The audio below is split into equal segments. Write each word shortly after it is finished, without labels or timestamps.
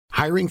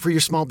Hiring for your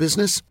small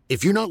business?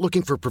 If you're not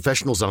looking for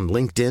professionals on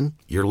LinkedIn,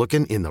 you're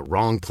looking in the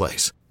wrong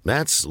place.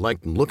 That's like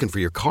looking for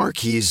your car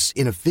keys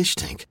in a fish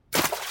tank.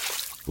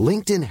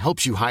 LinkedIn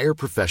helps you hire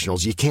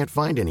professionals you can't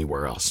find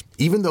anywhere else,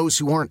 even those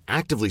who aren't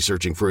actively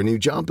searching for a new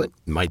job but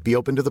might be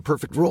open to the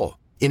perfect role.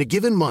 In a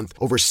given month,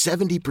 over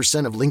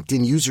 70% of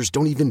LinkedIn users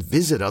don't even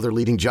visit other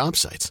leading job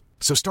sites.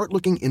 So start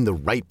looking in the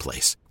right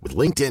place. With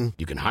LinkedIn,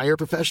 you can hire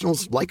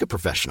professionals like a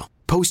professional.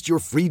 Post your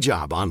free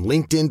job on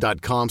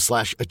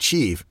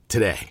linkedin.com/achieve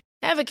today.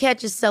 Ever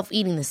catch yourself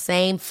eating the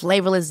same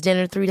flavorless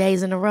dinner 3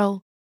 days in a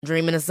row?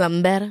 Dreaming of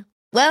something better?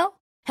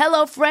 Well,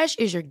 HelloFresh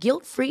is your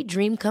guilt-free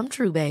dream come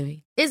true,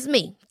 baby. It's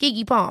me,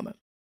 Keke Palmer.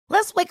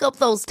 Let's wake up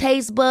those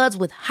taste buds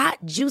with hot,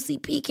 juicy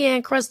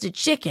pecan-crusted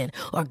chicken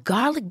or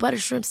garlic butter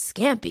shrimp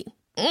scampi.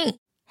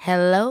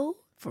 Hello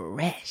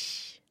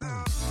Fresh.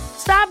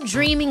 Stop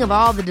dreaming of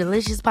all the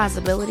delicious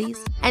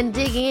possibilities and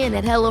dig in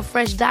at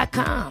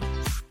HelloFresh.com.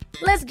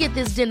 Let's get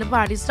this dinner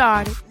party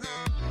started.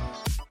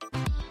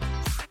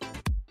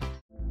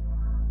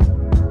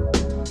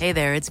 Hey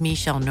there, it's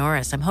Michelle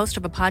Norris. I'm host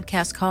of a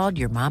podcast called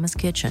Your Mama's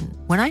Kitchen.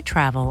 When I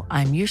travel,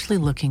 I'm usually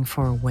looking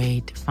for a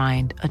way to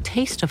find a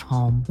taste of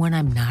home when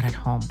I'm not at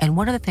home. And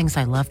one of the things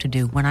I love to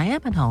do when I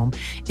am at home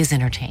is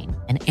entertain.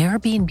 And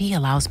Airbnb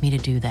allows me to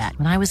do that.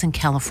 When I was in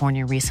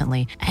California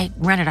recently, I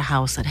rented a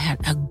house that had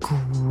a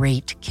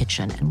great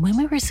kitchen. And when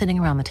we were sitting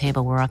around the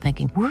table, we're all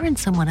thinking, we're in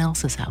someone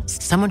else's house.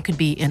 Someone could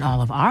be in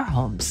all of our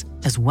homes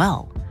as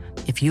well.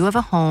 If you have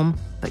a home,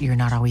 but you're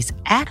not always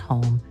at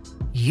home,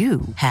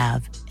 you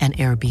have an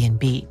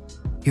Airbnb.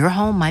 Your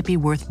home might be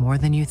worth more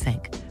than you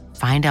think.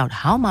 Find out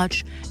how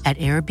much at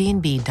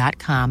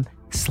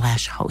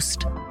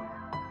airbnb.com/host.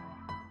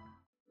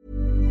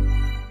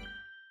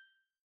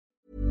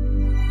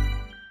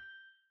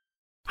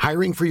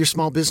 Hiring for your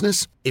small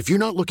business? If you're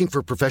not looking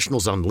for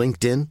professionals on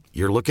LinkedIn,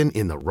 you're looking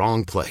in the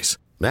wrong place.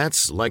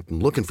 That's like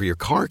looking for your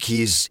car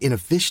keys in a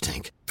fish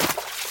tank.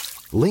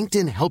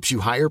 LinkedIn helps you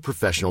hire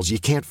professionals you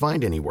can't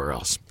find anywhere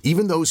else,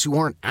 even those who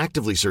aren't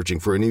actively searching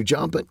for a new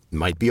job but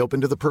might be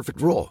open to the perfect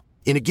role.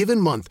 In a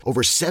given month,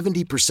 over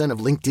 70% of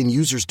LinkedIn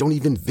users don't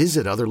even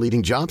visit other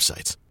leading job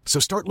sites. So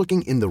start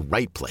looking in the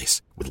right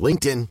place. With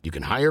LinkedIn, you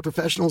can hire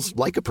professionals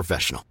like a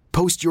professional.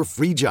 Post your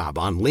free job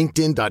on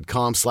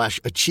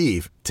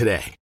linkedin.com/achieve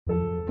today.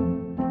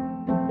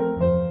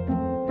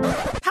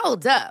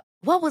 Hold up.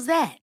 What was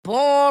that?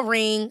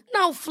 Boring.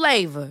 No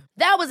flavor.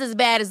 That was as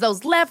bad as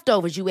those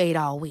leftovers you ate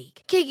all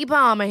week. Keke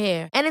Palmer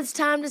here, and it's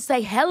time to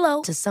say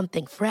hello to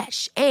something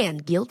fresh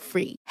and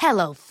guilt-free.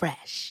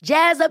 HelloFresh.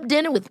 Jazz up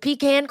dinner with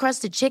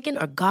pecan-crusted chicken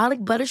or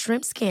garlic butter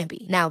shrimp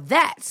scampi. Now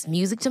that's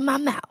music to my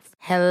mouth.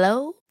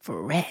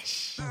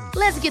 HelloFresh.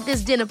 Let's get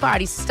this dinner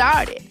party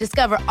started.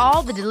 Discover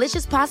all the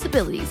delicious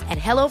possibilities at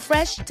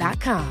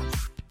HelloFresh.com.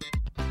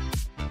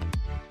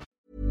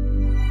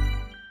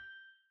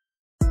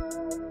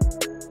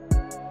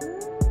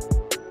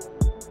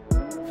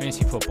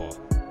 Fantasy football.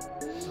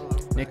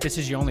 Nick, this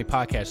is your only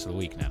podcast of the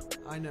week now.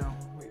 I know.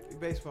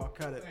 Baseball,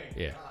 cut it.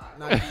 Yeah.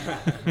 Not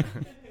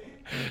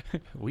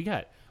we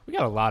got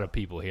a lot of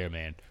people here,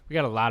 man. We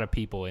got a lot of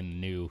people in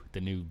the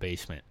new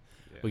basement.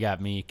 Yeah. We got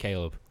me,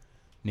 Caleb,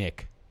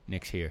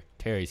 Nick's here,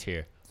 Terry's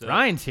here,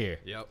 Ryan's here.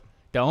 Yep.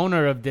 The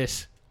owner of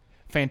this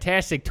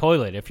fantastic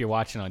toilet, if you're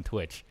watching on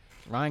Twitch.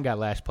 Ryan got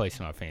last place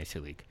in our fantasy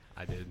league.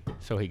 I did.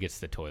 So he gets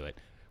the toilet,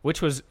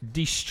 which was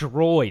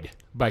destroyed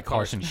by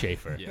Carson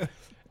Schaefer. Yeah.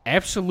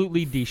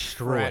 Absolutely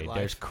destroyed.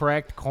 There's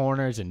cracked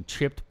corners and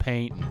chipped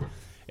paint.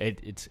 And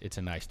it's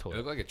a nice toilet. It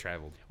looked like it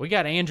traveled. We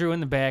got Andrew in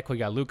the back. We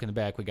got Luke in the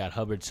back. We got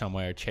Hubbard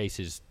somewhere. Chase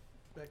is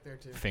back there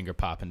too. Finger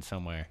popping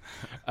somewhere.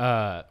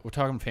 We're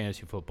talking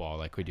fantasy football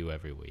like we do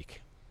every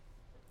week.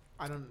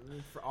 I don't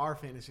for our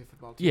fantasy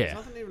football team. Yeah. It's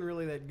nothing even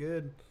really that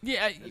good.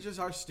 Yeah, it's just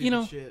our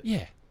stupid shit.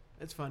 Yeah,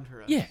 it's fun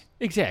for us. Yeah,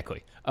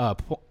 exactly.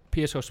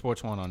 PSO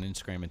Sports 1 on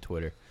Instagram and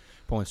Twitter.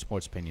 Pulling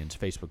Sports Opinions,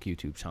 Facebook,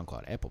 YouTube,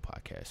 SoundCloud, Apple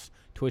Podcasts,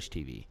 Twitch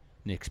TV,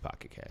 Nick's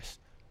Pocket Cast,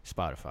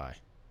 Spotify,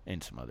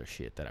 and some other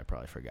shit that I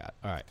probably forgot.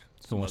 All right,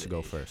 who wants to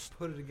go first?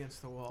 Put it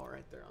against the wall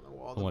right there on the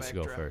wall. Who wants to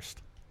go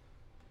first?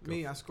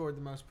 Me, I scored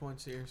the most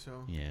points here,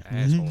 so. Yeah.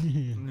 Asshole.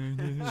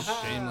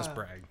 Shameless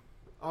brag.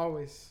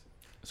 Always.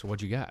 So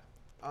what'd you got?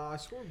 I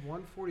scored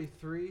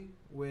 143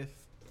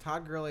 with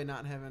Todd Gurley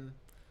not having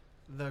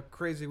the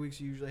crazy weeks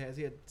he usually has.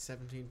 He had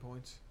 17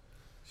 points.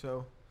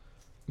 So.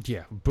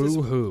 Yeah,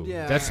 boo-hoo.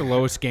 Yeah. That's the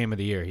lowest game of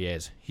the year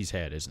he's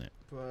had, isn't it?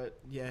 But,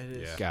 yeah, it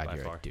is. Yeah, God,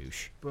 you're far. a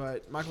douche.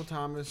 But Michael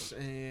Thomas,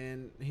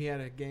 and he had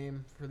a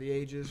game for the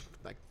ages,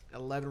 like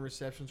 11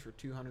 receptions for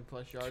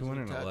 200-plus yards.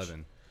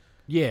 211.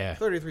 Yeah.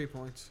 33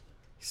 points.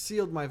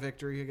 Sealed my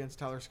victory against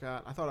Tyler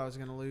Scott. I thought I was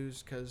going to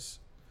lose because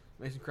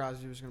Mason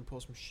Crosby was going to pull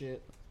some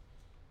shit.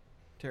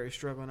 Terry's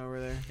struggling over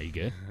there. Are you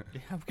good?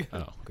 Yeah, I'm good.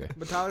 Oh, okay.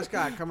 But Tyler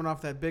Scott, coming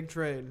off that big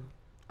trade,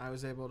 I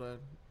was able to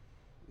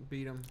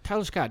beat him.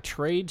 Tyler Scott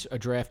trades a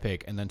draft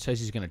pick and then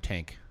says he's going to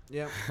tank.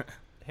 Yep.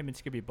 Him and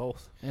Skippy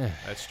both.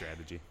 That's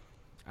strategy.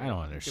 I don't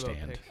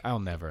understand. I'll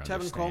never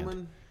understand. Tevin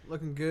Coleman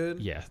looking good.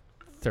 Yeah.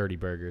 30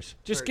 burgers.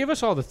 Just 30. give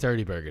us all the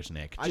 30 burgers,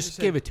 Nick. I Just just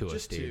give said it to us,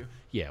 just dude. 2.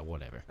 Yeah,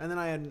 whatever. And then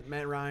I had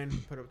Matt Ryan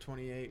put up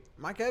 28.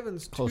 Mike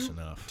Evans, Close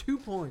enough. 2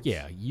 points.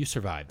 Yeah, you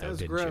survived, That though, was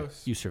didn't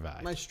gross. you? You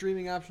survived. My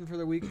streaming option for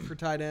the week for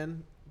tight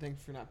end.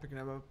 Thanks for not picking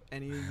up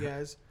any of you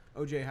guys.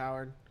 O.J.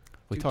 Howard.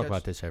 We 2 talk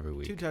about this every 2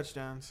 week.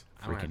 touchdowns.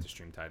 I don't have Freaking- to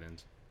stream tight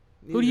ends.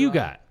 Who do Neither you I.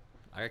 got?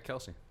 I got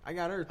Kelsey. I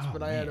got Ertz, Oh,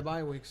 but I had a man.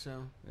 bye week,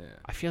 so Yeah.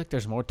 I feel like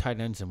there's more tight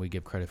ends than we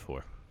give credit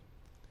for.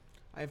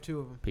 I have 2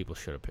 of them. People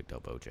should have picked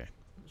up OJ.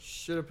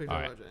 Should have picked All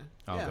up right. O.J.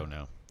 I'll Yeah, go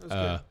now. that was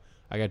good.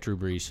 I got Drew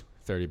Brees,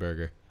 30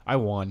 burger. I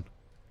won.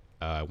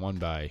 I won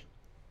by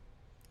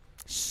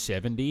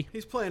 70.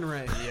 He's playing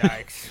Ray.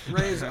 Yikes.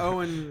 Ray's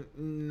 0-9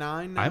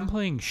 now. I'm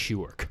playing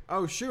Shurk.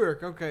 Oh,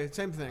 Shurk. Okay,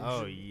 same thing.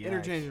 Oh, Sh- yikes.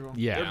 Interchangeable.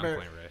 Yeah. They're, I'm very,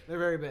 playing Ray. they're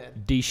very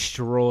bad.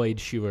 Destroyed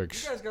You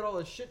Shurk's guys got all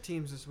the shit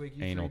teams this week.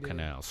 You anal three did.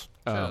 canals.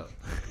 Shut up.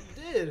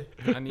 You did.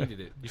 I needed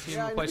it. You see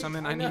Yeah, the place I'm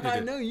in? I know, needed I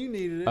it. know you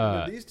needed it,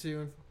 Uh, but these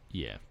two.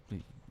 Yeah.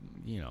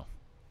 You know,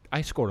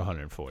 I scored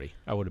 140.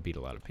 I would have beat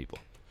a lot of people.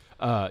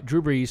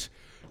 Drew Brees,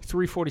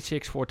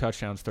 346, 4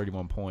 touchdowns,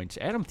 31 points.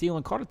 Adam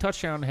Thielen caught a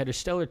touchdown, had a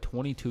stellar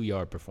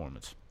 22-yard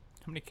performance.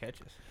 How many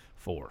catches?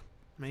 4.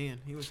 Man,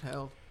 he was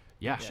held.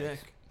 Yeah. Check.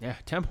 Yeah,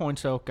 10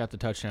 points, though. Got the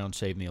touchdown,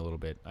 saved me a little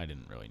bit. I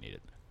didn't really need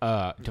it.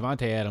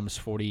 Devontae Adams,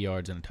 40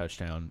 yards and a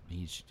touchdown.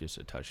 He's just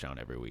a touchdown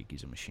every week.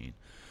 He's a machine.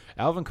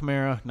 Alvin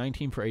Kamara,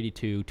 19 for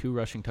 82, 2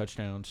 rushing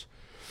touchdowns,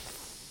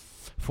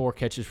 4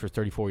 catches for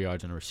 34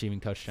 yards and a receiving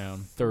touchdown,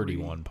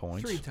 31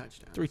 points. 3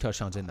 touchdowns. 3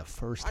 touchdowns in the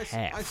first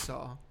half. I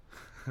saw.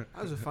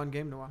 That was a fun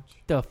game to watch.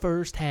 The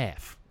first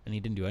half. And he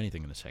didn't do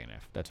anything in the second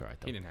half. That's all right,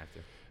 though. He didn't have to.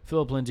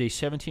 Phillip Lindsay,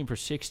 17 for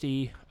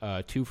 60,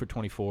 2 for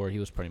 24. He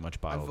was pretty much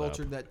I bottled up.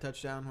 vultured that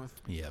touchdown with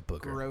Yeah,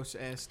 Booker. gross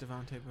ass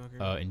Devontae Booker.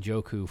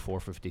 Njoku, 4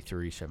 for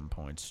 53, 7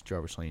 points.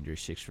 Jarvis Landry,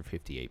 6 for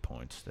 58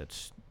 points.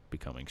 That's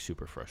becoming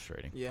super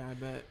frustrating. Yeah, I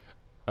bet.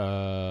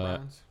 Uh,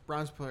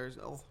 Browns players.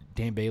 Oh,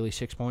 Dan Bailey,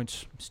 6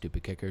 points.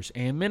 Stupid kickers.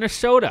 And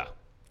Minnesota,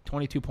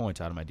 22 points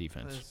out of my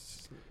defense.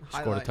 that's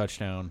Scored a highlight.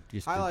 touchdown.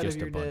 Just Highlight a of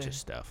your bunch day. of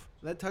stuff.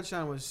 That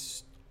touchdown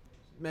was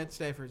Matt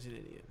Stafford's an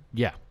idiot.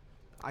 Yeah,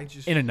 I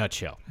just in a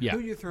nutshell. Yeah. Who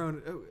you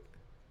throwing? Oh,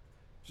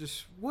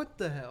 just what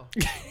the hell?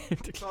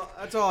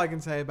 that's all I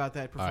can say about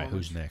that All performance. right,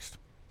 who's next?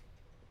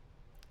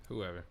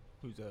 Whoever.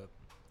 Who's up?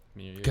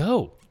 Me or you?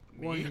 Go.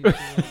 One, Me? two,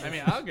 I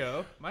mean, I'll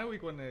go. My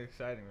week wasn't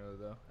exciting, really,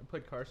 though. I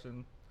played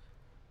Carson,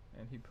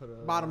 and he put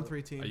a... bottom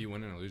 3 team. Are you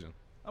winning or losing?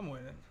 I'm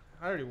winning.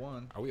 I already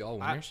won. Are we all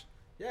winners?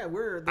 Yeah,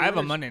 we're. The I have a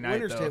winners- Monday night,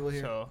 winners though, table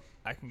here. so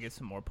I can get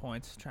some more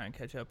points, try and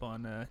catch up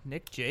on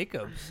Nick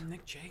Jacobs,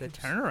 Nick the Jacobs.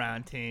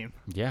 turnaround team.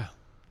 Yeah.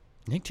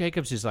 Nick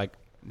Jacobs is like,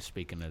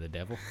 speaking of the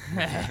devil,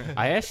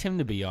 I asked him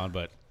to be on,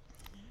 but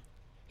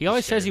he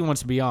always says he scared.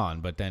 wants to be on,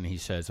 but then he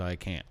says, I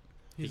can't.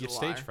 He He's gets a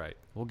stage liar. fright.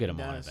 We'll get him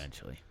He on does.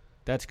 eventually.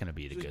 That's going to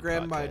be the Just good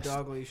grab him by a podcast.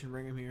 dog leash and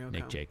bring him here. He'll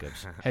Nick come.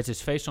 Jacobs has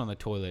his face on the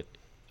toilet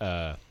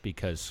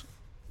because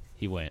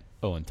he went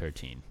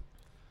 0-13.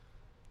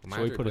 We So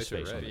he might put his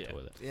replace face it on with the Ray.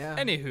 toilet. Yeah.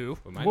 Anywho,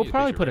 We might We'll need to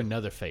probably pitch put Ray.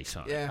 another face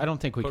on it. Yeah. I don't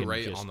think we Put can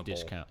Ray just on the bowl.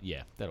 discount.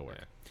 Yeah, that'll work.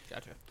 Yeah.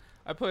 gotcha.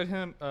 I put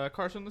him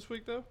Carson this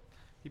week, though.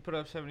 He put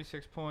up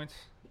 76 points,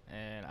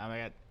 and I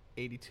got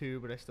 82,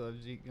 but I still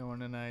have Zeke going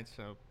tonight,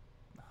 so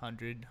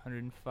 100,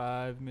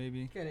 105 maybe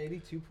You got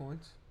 82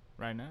 points,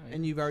 right now.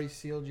 and you've already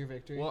sealed your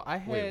victory. Well,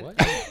 I Wait, had what?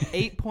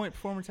 8-point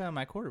performance out of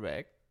my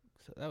quarterback,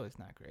 so that was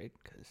not great.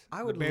 Cause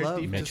I would the Bears love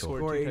to defense Mitchell. scored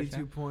score 2 82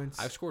 touchdowns. points.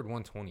 I've scored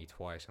 120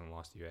 twice and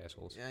lost to you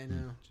assholes. Yeah, I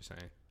know. Just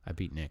saying. I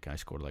beat Nick. I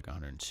scored like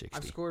 160.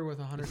 I've scored with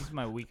 100. This is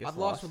my weakest. I've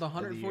lost loss with of the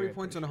 140 year,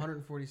 points I'm and pretty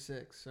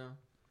 146. So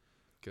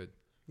Good.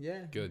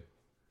 yeah, Good.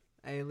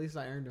 Hey, at least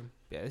I earned them.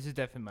 sure. Yeah, this is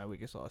definitely my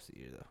weakest loss of the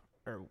year,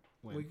 though. Or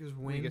win. Weakest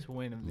win. Weakest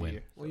win of the Win.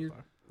 year. Well, so you're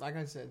far. like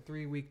I said,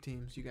 3 weak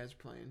teams. You guys are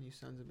playing. You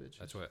sons of bitches.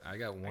 That's what I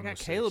got. I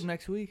 106. got Caleb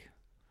next week.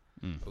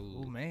 Mm.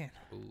 Oh Ooh. man,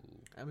 Ooh.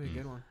 That'd be a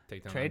good one.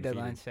 Take down trade undefeated.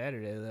 deadline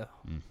Saturday though.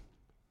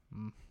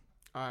 Mm.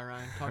 All right,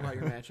 Ryan. Talk about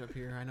your matchup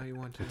here. I know you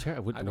want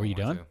to. What, I don't were you want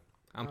done? to.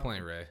 I'm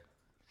playing Ray.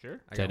 Sure.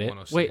 I Is got that it?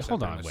 106. Wait, That hold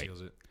pretty on, much wait.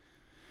 seals it.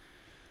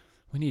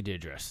 We need to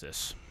address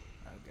this.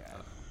 Oh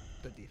god,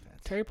 the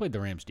defense. Terry played the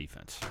Rams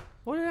defense.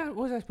 What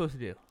was I supposed to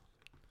do?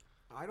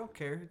 I don't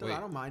care. It does- Wait. I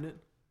don't mind it.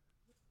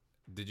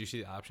 Did you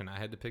see the option I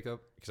had to pick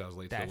up because I was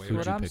late to That's the Who'd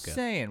what waiver? you I'm pick up?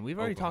 saying. We've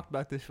already Oakland. talked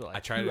about this for like I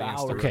tried 2 it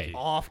against the hours rookie.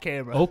 off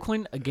camera.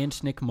 Oakland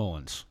against Nick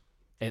Mullins.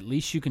 At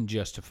least you can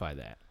justify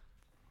that.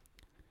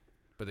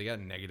 But they got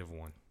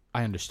 -1.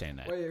 I understand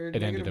that. Wait,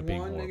 It ended up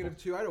being -1, horrible.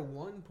 -2. I had a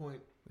 1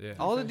 point. Yeah.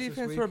 All the defense this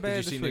defense week. were Did bad Did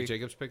you this see Nick week.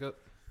 Jacobs pick up?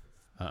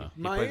 Uh-uh.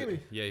 He played the- Miami.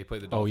 yeah, he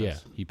played the Oh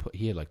Dolphins. yeah,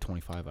 he had like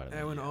 25 out of I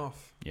that. went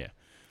off. Yeah.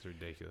 It's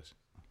ridiculous.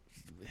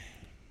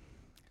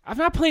 I'm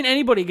not playing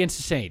anybody against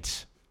the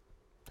Saints.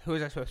 Who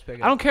was I supposed to pick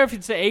up? I don't care if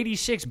it's the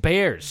 86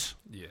 Bears.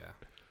 Yeah.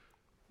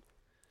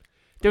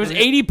 There was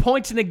 80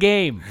 points in the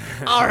game.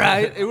 All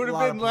right, it would have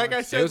Lot of been like I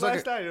points. It said was like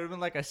last night. It would have been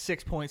like a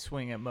 6-point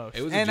swing at most,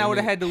 It was and I would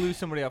have legitimately- had to lose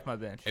somebody off my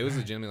bench. It was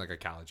legitimately like a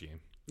college game.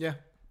 Yeah.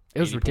 It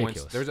was 80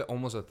 ridiculous. Points. There's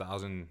almost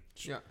 1,000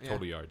 Yeah.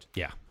 total yards.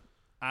 Yeah.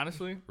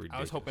 Honestly, I was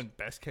Ridiculous. hoping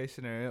best case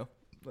scenario,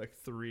 like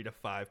 3 to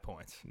 5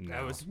 points. No.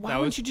 That was Why that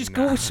wouldn't was you just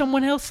go with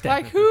someone else then?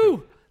 like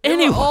who? They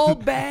anyone. were all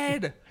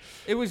bad.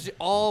 It was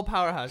all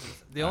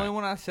powerhouses. The only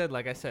one I said,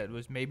 like I said,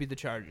 was maybe the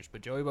Chargers.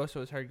 But Joey Bosa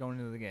was hurt going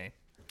into the game.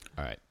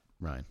 All right,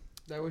 Ryan.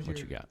 That was What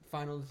your you got?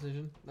 final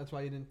decision. That's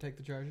why you didn't take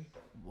the Chargers.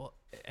 Well,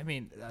 I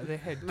mean, they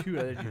had 2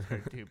 other dudes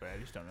hurt too, but I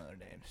just don't know their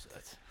names. So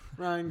that's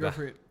Ryan, go The-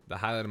 for it. The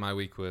highlight of my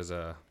week was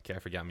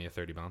McCaffrey got me a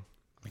 30 bomb.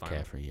 Finally.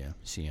 McCaffrey, yeah.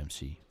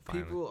 CMC.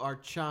 Finally. People are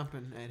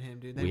chomping at him,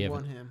 dude. We They haven't-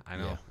 want him. I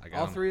know. Yeah. I got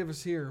All him. 3 of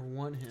us here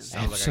want him.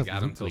 Sounds like I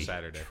got him till Absolutely.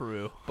 Saturday.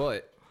 true.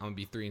 But I'm gonna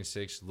be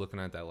 3-6 looking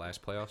at that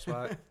last playoff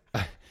spot.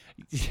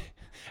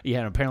 Yeah,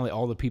 and apparently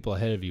all the people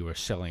ahead of you are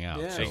selling out.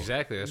 Yeah. So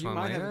Exactly. That's You why I'm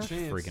might like, have a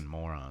chance. freaking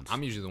morons.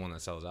 I'm usually the one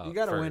that sells out. You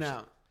got to first. win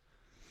out.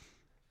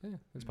 Yeah,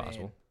 it's Man,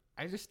 possible.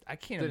 I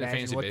can't Did a imagine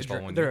fantasy what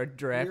baseball one their year.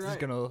 draft You're is right.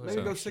 going to look Maybe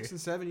like. go next year. 6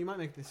 and 7. You might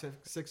make the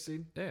 6th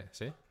seed. Yeah,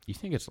 see? You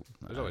think it's?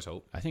 There's always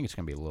hope. I think it's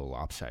gonna be a little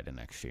lopsided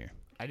next year.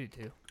 I do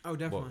too. Oh,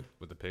 definitely. What,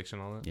 with the picks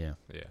and all that? Yeah,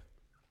 Yeah,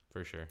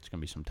 for sure. it's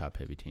gonna be some top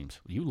heavy teams.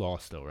 You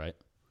lost though, right?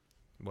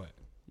 What?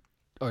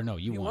 Or no,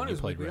 you You won. won You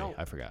this played week. We Ray. all-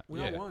 I forgot. We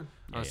Yeah. all won.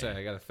 I'll say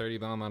I got a 30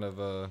 bomb out of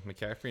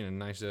McCaffrey and a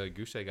nice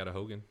goose egg out of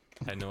Hogan.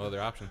 Had no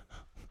other option.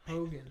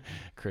 Hogan.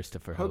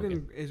 Christopher Hogan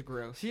Hogan. is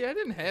gross. See, I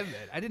didn't have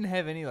that. I didn't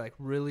have any like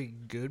really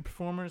good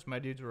performers. My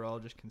dudes were all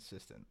just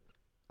consistent.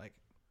 Like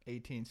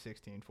 18,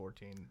 16,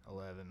 14,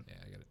 11. Yeah,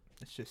 I got it.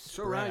 It's just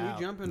So, spread Ryan, out.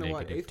 you jump into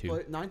what? Negative 8th 2.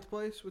 place, 9th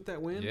place with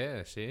that win?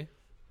 Yeah, see?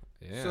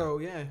 Yeah. So,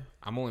 yeah.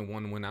 I'm only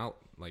 1 win out,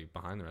 like,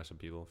 behind the rest of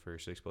people for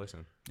 6th place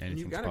then.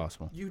 Anything's gotta-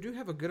 possible. You do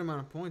have a good amount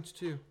of points,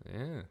 too.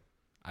 Yeah.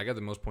 I got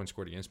the most points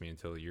scored against me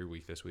until your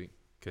week this week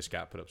because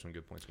Scott put up some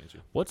good points against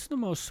you. What's the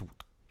most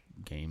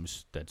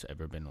games that's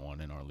ever been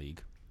won in our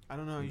league? I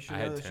don't know. You should I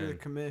know had this. You're the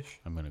 10. commish.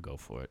 I'm gonna go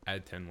for it. I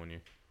had 10 one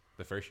year,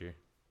 the first year.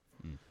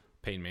 Mm.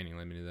 Peyton Manning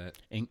led me to that.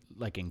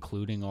 Like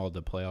including all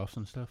the playoffs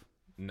and stuff.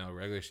 No,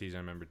 regular season, I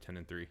remember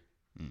 10-3.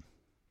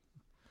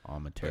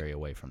 I'm a Terry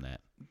away from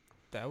that.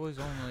 That was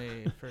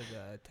only for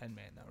the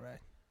 10-man though, right?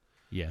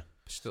 Yeah,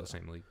 Still the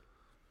same league.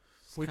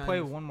 It's We kind play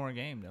of- one more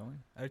game, don't we?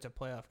 Or it's a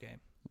playoff game.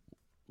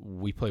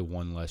 we play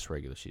one less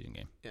regular season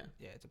game. Yeah,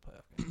 it's a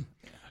playoff game.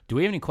 Do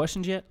we have any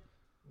questions yet?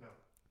 No.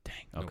 Dang.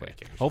 Nobody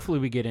Okay. cares. Hopefully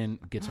we get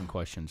some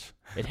questions.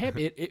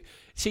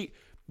 See,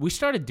 we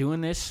started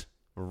doing this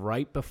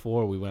right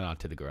before we went out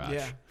to the garage.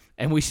 Yeah.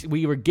 And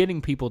we were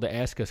getting people to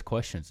ask us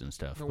questions and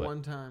stuff. The but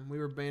one time we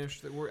were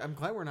banished. I'm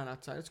glad we're not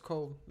outside. It's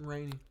cold and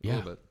rainy. A yeah,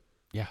 little bit.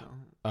 yeah.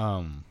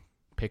 So,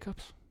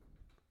 Pickups.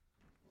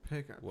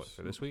 pickups. What,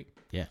 for this week?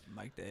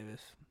 Mike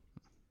Davis.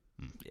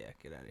 Mm. Yeah,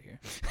 get out of here.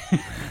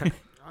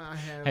 I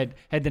have.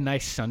 Had the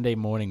nice Sunday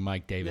morning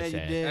Mike Davis you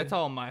ad. did. That's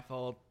all my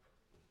fault.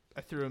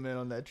 I threw him in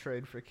on that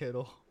trade for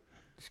Kittle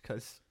just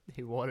because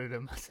he wanted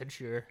him. I said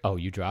sure. Oh,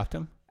 you dropped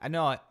him? I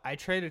know. I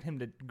traded him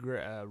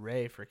to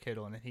Ray for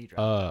Kittle, and then he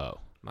dropped. Oh,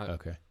 My,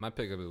 okay, my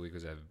pickup of the week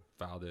was that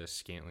Valdez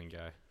Scantling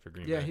guy for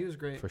Green Yeah, Bay. he was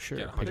great. for sure.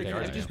 Yeah, Pick 100 that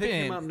yards guy again. up. Pick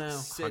him up now.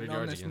 Sitting 100 on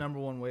yards this again. number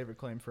 1 waiver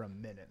claim for a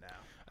minute now.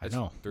 I That's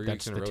know. 3 That's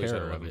weeks in a the row he's at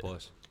terror of 11 it.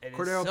 plus. It is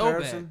Cordell so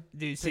Patterson, bad.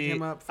 Dude, Pick see,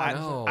 him up. I-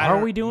 5%. I Are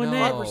don't- we doing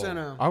that? 5%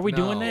 off. Are we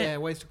doing No. that? Yeah,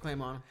 ways to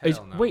claim on him. Is-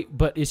 Hell no. Wait,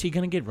 but is he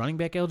going to get running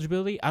back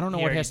eligibility? I don't know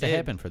He what already has to did.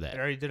 happen for that. It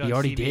already did He on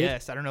already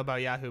CBS. did? I don't know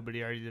about Yahoo, but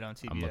he already did on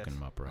CBS. I'm looking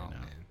him up right Oh, now.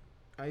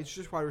 man. He's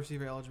just wide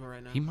receiver eligible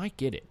right now. He might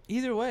get it.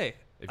 Either way,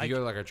 If Like, you go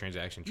to like our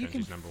transaction you trends,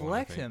 can he's number 1. I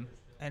flex think. him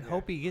and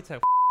hope he gets a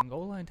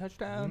goal line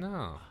touchdown.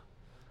 No.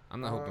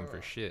 I'm not hoping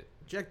for shit.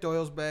 Jack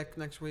Doyle's back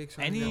next week.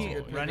 So I think that's a Any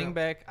good pickup. running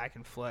back I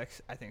can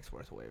flex, I think it's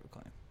worth a waiver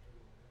claim.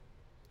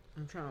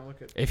 I'm trying to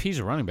look at. If he's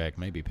a running back,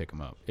 maybe pick him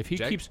up. If he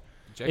Jack- keeps,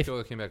 Jack if-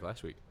 Doyle came back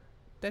last week.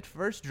 That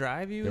first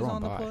drive he they was were on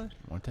on the bye, play.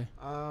 weren't they?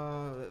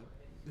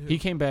 Who? He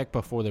came back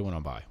before they went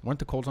on bye. Weren't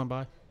the Colts on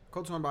bye?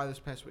 Colts on by this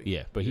past week.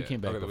 Yeah, but he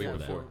came back okay, the before week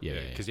that. before. Yeah,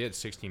 yeah, Because he had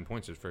 16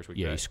 points his first week.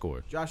 yeah. He back.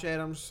 scored. Josh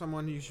Adams,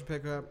 someone you should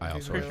pick up. I if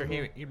he's also- Pretty sure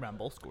available. he ran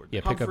both scored. Yeah,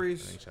 pick up I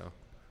Humphreys. think so.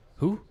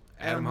 who?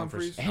 Adam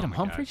Humphreys. Oh Adam my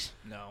God. Humphreys?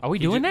 No. Are we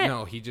He doing ju- that?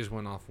 No, he just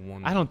went off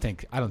one. I don't think.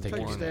 Take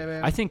a One. stab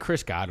at I him. think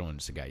Chris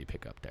Godwin's the guy you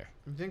pick up there.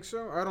 You think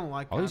so? I don't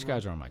like All these Godwin.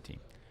 guys are on my team.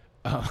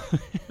 All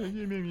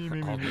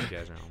these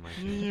guys are on my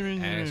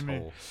team.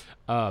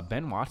 Asshole.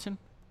 Ben Watson.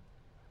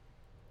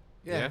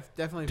 Yeah, Yeah.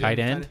 definitely. Tight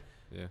end?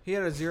 Yeah. He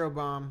had a 0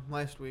 bomb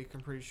last week,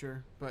 I'm pretty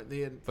sure. But he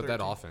had But 13,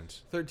 that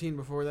offense. 13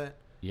 before that.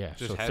 Yeah,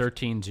 Just so has-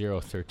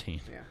 13-0-13.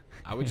 Yeah.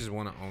 I would just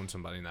want to own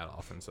somebody in that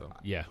offense, though.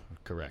 Yeah,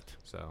 correct.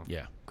 So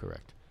Yeah,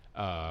 correct.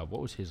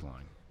 What was his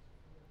line?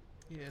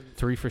 He had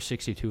 3 for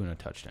 62 and a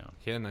touchdown.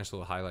 he had a nice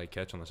little highlight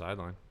catch on the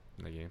sideline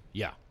in the game.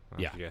 Yeah, I don't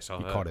know yeah. if you guys saw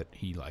He that. caught it.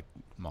 He like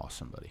mossed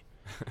somebody.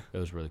 It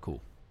was really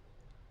cool.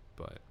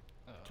 But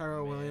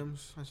Tyrell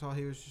Williams. I saw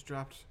he was just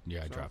dropped. Yeah,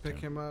 I So dropped pick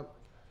him. him up.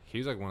 he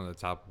was like one of the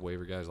top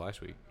waiver guys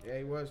last week. Yeah,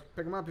 he was.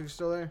 Pick him up if he's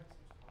still there.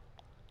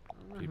 I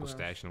don't know People who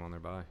else. stashing him on their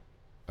bye.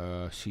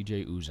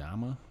 CJ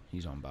Uzama,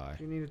 he's on bye.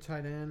 Do you need a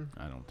tight end?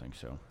 I don't think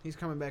so. He's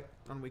coming back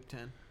on week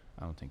 10.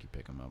 I don't think you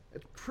pick him up.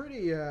 It's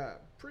pretty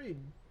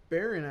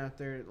barren out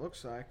there, it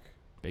looks like.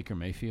 Baker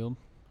Mayfield,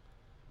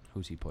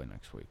 who's he play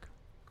next week?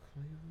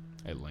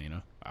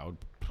 Atlanta. I would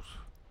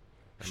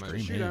That might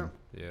stream be- Shootout. him.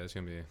 Yeah, it's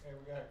gonna be. Hey,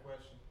 we got a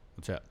question.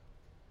 What's that?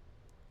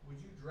 Would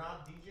you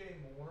drop DJ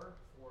Moore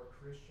for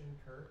Christian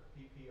Kirk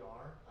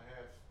PPR? I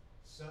have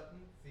Sutton,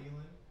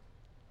 Thielen,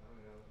 I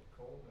don't know,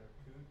 Colt or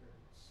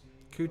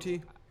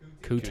Cootie.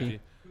 Cootie.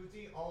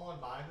 Cootie all on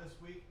bye this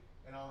week,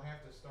 and I'll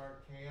have to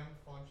start Cam,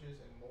 Funches,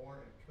 and Moore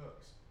and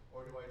Cooks.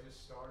 Or do I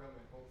just start them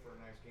and hope for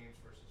nice games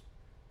versus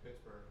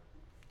Pittsburgh?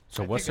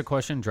 So what's the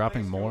question?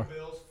 Dropping Thanks, go more?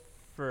 Bills.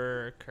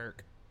 For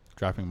Kirk.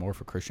 Dropping more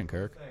for Christian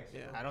Kirk? Thanks.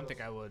 Yeah. I don't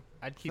think I would.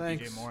 I'd keep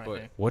Thanks. DJ Moore, I But-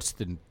 think. What's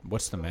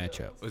the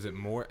matchup? Is it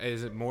more?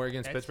 Is it more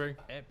against That's- Pittsburgh?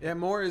 Yeah,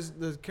 Moore is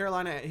the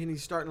Carolina, and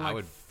he's starting I like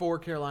would- 4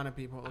 Carolina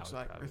people, it I looks would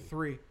like. Or probably-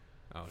 3.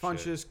 Oh, shit.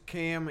 Funches,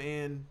 Cam,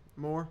 and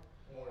Moore.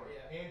 Moore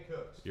and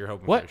Cooks. You're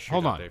hoping What? for a shootout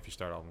Hold on. there if you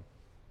start all of them.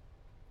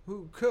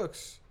 Who?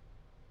 Cooks.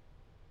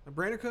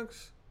 Brandon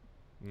Cooks?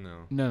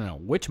 No. No.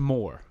 Which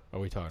more are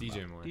we talking DJ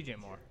about? Moore. DJ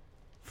Moore.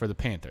 For the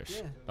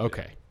Panthers? Yeah.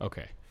 Okay.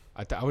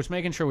 I was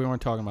making sure we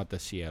weren't talking about the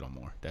Seattle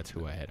Moore. That's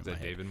who I had in Is my that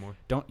head. David Moore?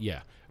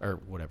 Or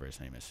whatever his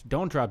name is.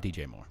 Don't drop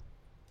DJ Moore.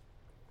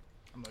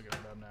 I'm looking it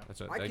up now.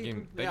 That's I that keep game.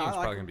 him- That yeah, I game's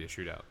like probably him. gonna be a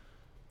shootout.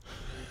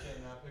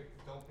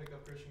 Don't pick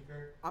up Christian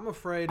Kirk. I'm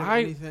afraid of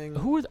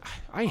anything.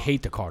 I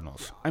hate the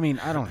Cardinals. I mean,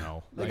 I don't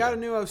know. They Like, got a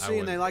new OC, I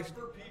and they would. liked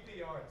For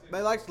PPR, too.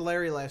 they liked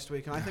Larry last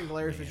week, and I think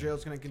Larry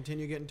Fitzgerald's going to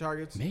continue getting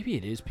targets. maybe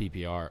it is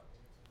PPR.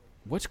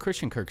 What's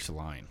Christian Kirk's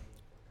line?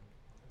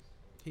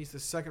 He's the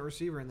second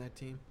receiver in that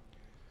team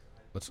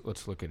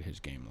Let's look at his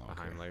game log.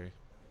 Behind here. Larry.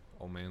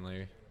 Old man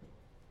Larry.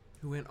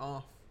 who went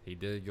off. He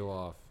did go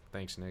off.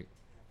 Thanks, Nick.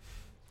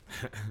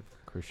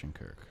 Christian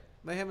Kirk.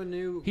 They have a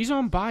new He's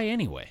on bye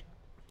anyway.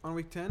 on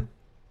week 10.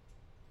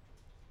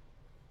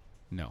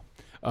 No.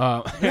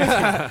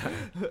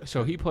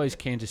 So he plays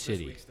Kansas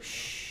City.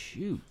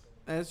 Shoot,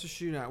 That's a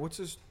shootout. What's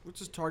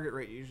his target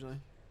rate usually?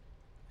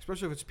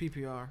 Especially if it's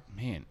PPR.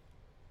 man.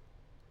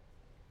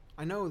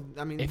 I know.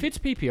 I mean, If it's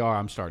PPR,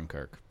 I'm starting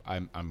Kirk. I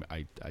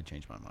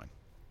changed my mind.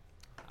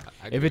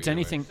 I'd If go it's either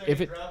way. anything, So if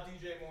you it. drop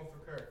DJ Moore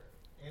for Kirk.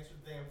 Answer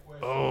the damn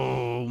question.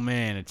 Oh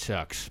man, it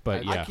sucks.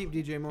 But I yeah, keep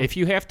DJ Moore. if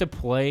you have to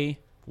play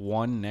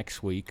one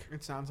next week,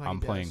 it sounds like I'm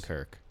he playing does.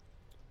 Kirk.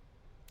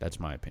 That's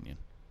my opinion.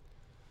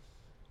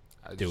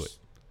 I Do just-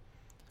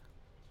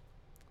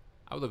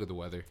 I would look at the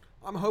weather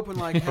I'm hoping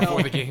like hell.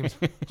 before the games.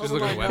 Just hoping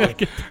look at the like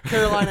weather. hell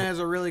Carolina has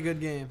a really good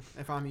game.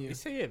 If I'm you, You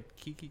say you have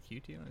Kiki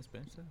QT on his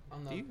bench, though?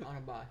 on Do you? a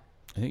bye.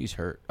 I think he's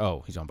hurt.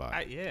 Oh, he's on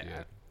bye. Yeah.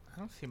 Yeah. I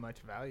don't see much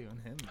value in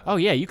him. Though. Oh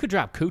yeah, you could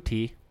drop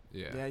Kuti.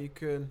 Yeah. Yeah, you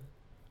could.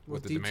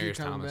 With the DT Demarius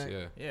coming Thomas. back.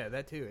 Yeah. Yeah,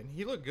 that too. And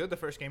he looked good the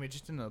first game. He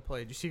just didn't play.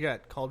 Did you see he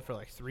got called for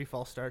like 3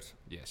 false starts?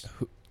 Yes.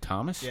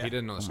 Thomas. Yeah. He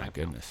didn't know Oh the my snap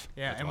count. goodness.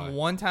 Yeah, That's and why.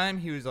 one time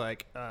he was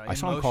like, I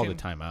saw him call the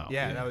timeout.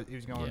 Yeah, Yeah. he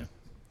was going. Yeah.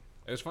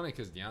 It was funny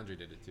because DeAndre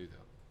did it too, though.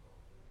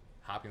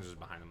 Hopkins was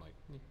behind him, like.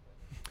 He's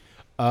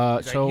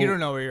like, So you don't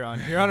know where you're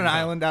on. You're on an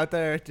island out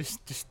there. Just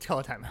call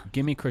a timeout.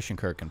 give me Christian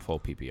Kirk in full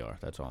PPR.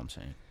 That's all I'm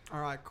saying. All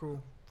right,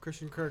 cool.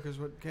 Christian Kirk is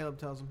what Caleb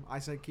tells him. I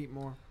say keep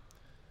more.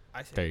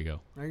 I say There you go.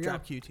 There you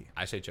drop go. QT.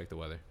 I say check the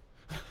weather.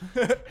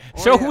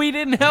 So yeah. we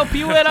didn't help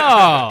you at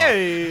all.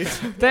 Hey.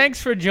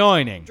 Thanks for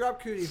joining.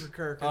 Drop Cootie for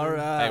Kirk. All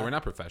right. Hey, we're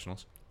not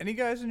professionals. Any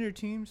guys in your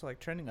teams like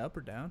trending up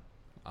or down?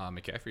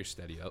 McCaffrey's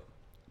steady up.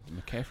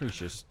 McCaffrey's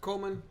just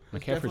Coleman. is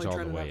McCaffrey's definitely all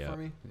the trending way up up.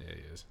 for me. Yeah,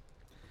 he is.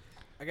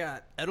 I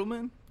got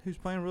Edelman, who's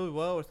playing really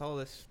well with all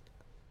this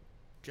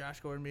Josh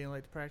Gordon being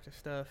late to practice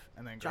stuff,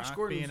 and then Josh Gronk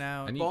Gordon's being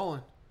out. I need-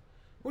 Balling.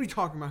 What are you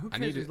talking about? Who I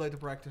cares need if he's to- late to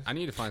practice? I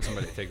need to find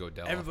somebody to take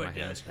Odell off my Everybody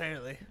does, hands.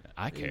 apparently.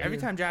 I care. Every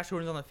time Josh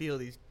Gordon's on the field,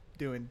 he's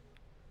doing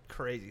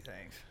crazy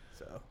things.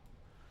 So,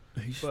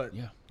 but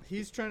yeah,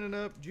 he's trending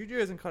up. Juju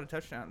hasn't caught a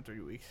touchdown in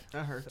 3 weeks.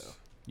 That hurts. So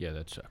yeah,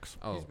 that sucks.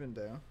 Oh, he's been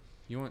down.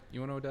 you want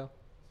Odell?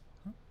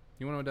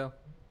 You want Odell?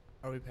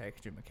 Are we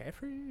packaging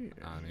McCaffrey?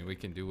 I mean, we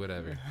can do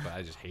whatever, but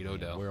I just hate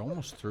Odell. We're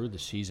almost through the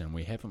season.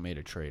 We haven't made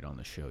a trade on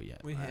the show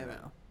yet. We I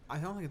haven't. know. I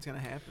don't think it's gonna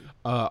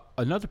happen.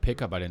 Another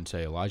pickup I didn't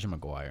say, Elijah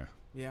McGuire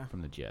Yeah.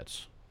 from the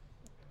Jets.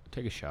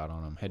 Take a shot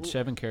on him. Had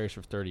 7 carries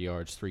for 30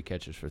 yards, 3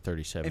 catches for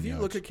 37 If you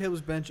yards. look at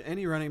Caleb's bench,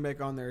 any running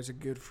back on there is a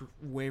good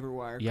waiver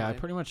wire. Yeah, I claim.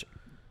 pretty much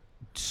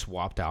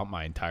swapped out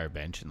my entire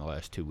bench in the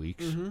last 2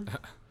 weeks. Mhm.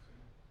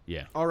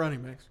 Yeah, All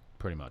running backs.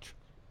 pretty much.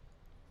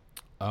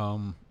 I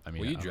mean, well,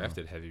 you I don't know.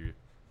 drafted heavy,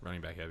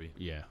 running back heavy.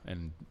 Yeah,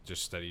 and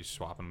Just steady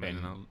swapping them in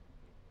and out.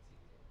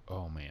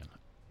 oh man,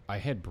 I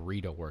had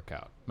Burrito work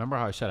out. Remember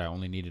how I said I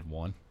only needed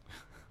one?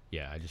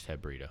 Yeah, I just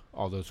had Burrito.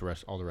 All the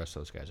rest of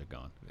those guys are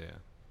gone. Yeah.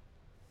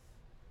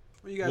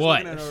 What are you guys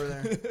What? looking at over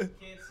there?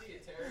 Can't see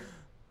it, Terry.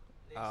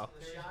 Oh.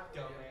 The shot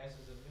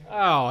dumbasses of me.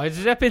 Oh,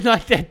 has that been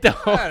like that the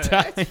whole time?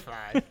 That's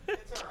fine.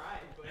 It's all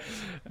right, but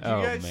Did Oh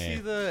you guys man,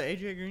 see the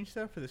AJ Green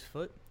stuff for this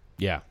foot?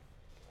 yeah,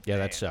 that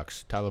Damn.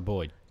 sucks. Tyler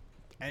Boyd.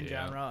 And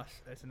Yeah. John Ross.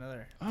 That's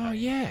another. Oh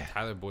yeah,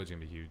 Tyler Boyd's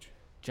going to be huge.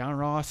 John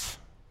Ross.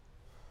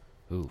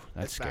 Ooh,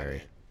 that's about scary.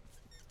 it.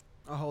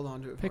 I'll hold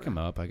on to it. Pick him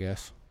up, I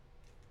guess.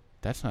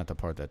 That's not the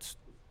part that's.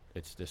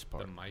 It's this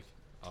part. The mic.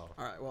 Oh.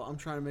 All right. Well, I'm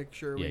trying to make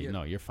sure we Yeah, get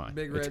no, you're fine.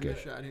 Big It's Red good.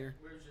 shot here.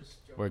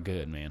 We're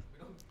good, man.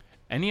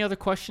 Any other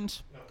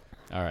questions?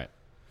 No. All right.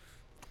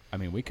 I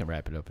mean, we can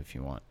wrap it up if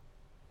you want.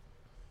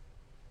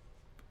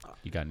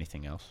 You got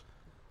anything else?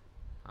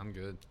 I'm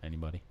good.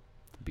 Anybody?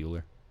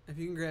 Bueller? If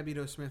you can grab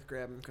Ito Smith,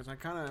 grab him because I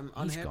kind of am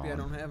He's unhappy I gone.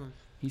 don't have him.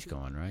 He's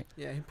gone, right?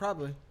 Yeah, he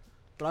probably.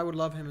 But I would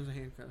love him as a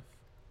handcuff.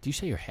 Do you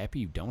say you're happy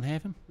you don't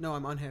have him? No,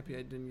 I'm unhappy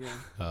I didn't get him.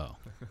 Oh.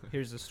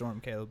 Here's the storm,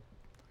 Caleb.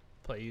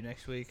 Play you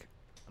next week.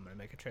 I'm gonna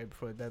make a trade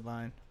before the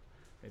deadline.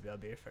 Maybe I'll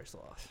be your first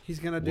loss. He's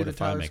gonna do What the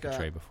if I Tyler make Scott. a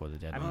trade before the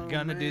deadline? I'm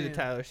gonna do the man.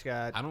 Tyler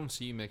Scott. I don't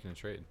see you making a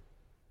trade.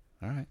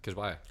 All right. Because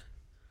why?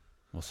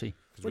 We'll see.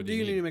 'Cause What do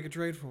you need to make a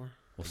trade for?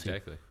 We'll see.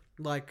 Exactly.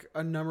 Like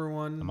a number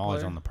one. I'm always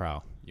player? on the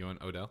prowl. You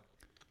want Odell?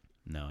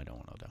 No, I don't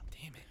want Odell.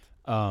 Damn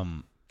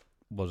it.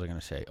 What was I gonna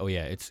say? Oh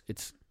yeah, it's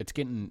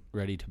getting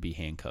ready to be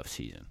handcuff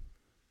season.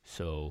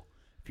 So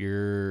if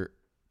you're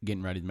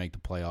getting ready to make the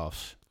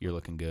playoffs, you're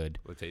looking good.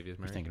 Latavius You're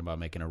Murray? thinking about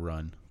making a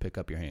run, pick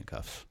up your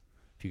handcuffs.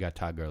 If you got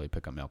Todd Gurley,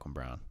 pick up Malcolm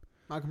Brown.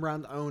 Malcolm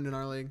Brown's owned in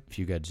our league. If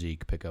you got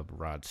Zeke, pick up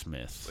Rod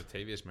Smith.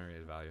 Latavius Murray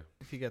is value.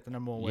 If you get the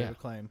number one Yeah. waiver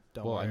claim,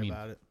 don't Well, I worry mean,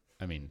 about it.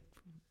 I mean,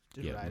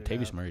 Just yeah, ride it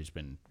Latavius out. Murray's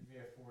been If you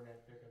have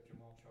Fournette, pick up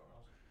Jamal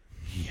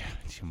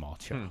Charles. Jamal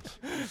Charles.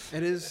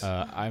 It is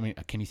I mean,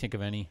 can you think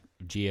of any?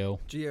 Gio.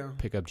 Gio.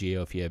 Pick up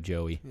Gio if you have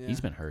Joey. Yeah.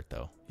 He's been hurt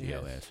though.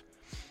 Gio has.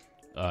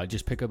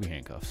 Just pick up your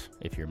handcuffs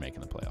if you're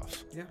making the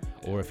playoffs. Yeah.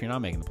 Or if you're not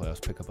making the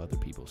playoffs, pick up other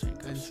people's And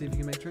handcuffs. see if you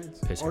can make trades.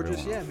 Piss Or just,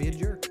 everyone off. be a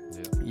jerk.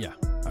 Yeah.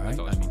 All right.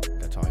 all I mean,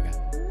 that's all I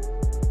got.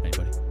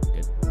 Anybody?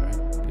 Good. All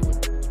right. Be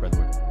good. Spread the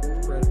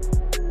word. Spread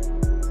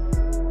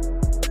it.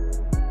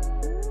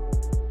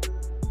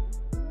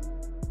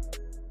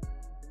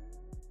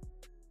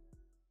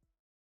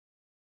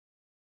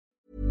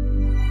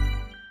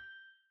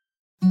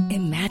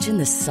 Imagine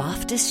the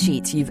softest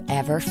sheets you've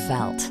ever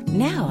felt.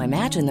 Now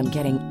imagine them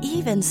getting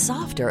even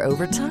softer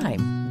over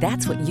time.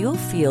 That's what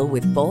you'll feel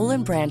with Boll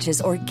 &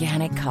 Branch's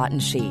organic cotton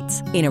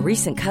sheets. In a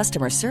recent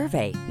customer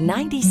survey,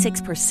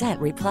 96%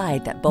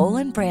 replied that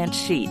Boll & Branch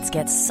sheets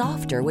get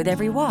softer with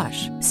every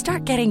wash.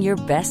 Start getting your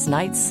best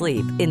night's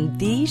sleep in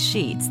these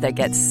sheets that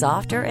get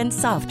softer and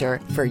softer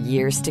for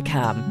years to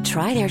come.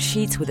 Try their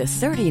sheets with a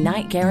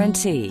 30-night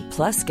guarantee.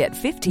 Plus, get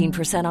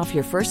 15% off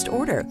your first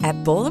order at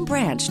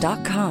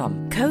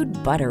bollandbranch.com. Code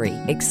BUTTERY.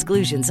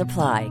 Exclusions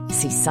apply.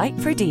 See site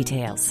for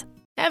details.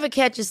 Ever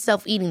catch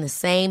yourself eating the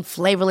same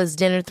flavorless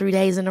dinner 3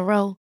 days in a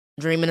row?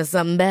 Dreaming of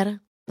something better?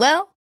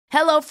 Well,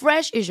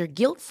 HelloFresh is your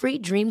guilt-free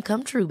dream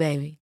come true,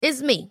 baby.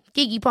 It's me,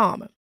 Keke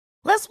Palmer.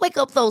 Let's wake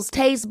up those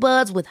taste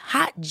buds with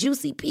hot,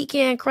 juicy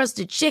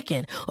pecan-crusted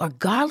chicken or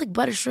garlic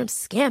butter shrimp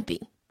scampi.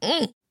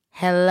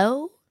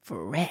 Hello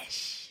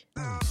Fresh.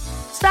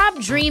 Stop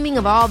dreaming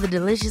of all the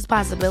delicious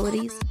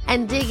possibilities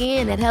and dig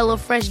in at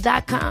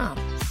HelloFresh.com.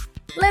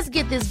 Let's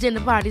get this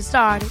dinner party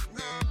started.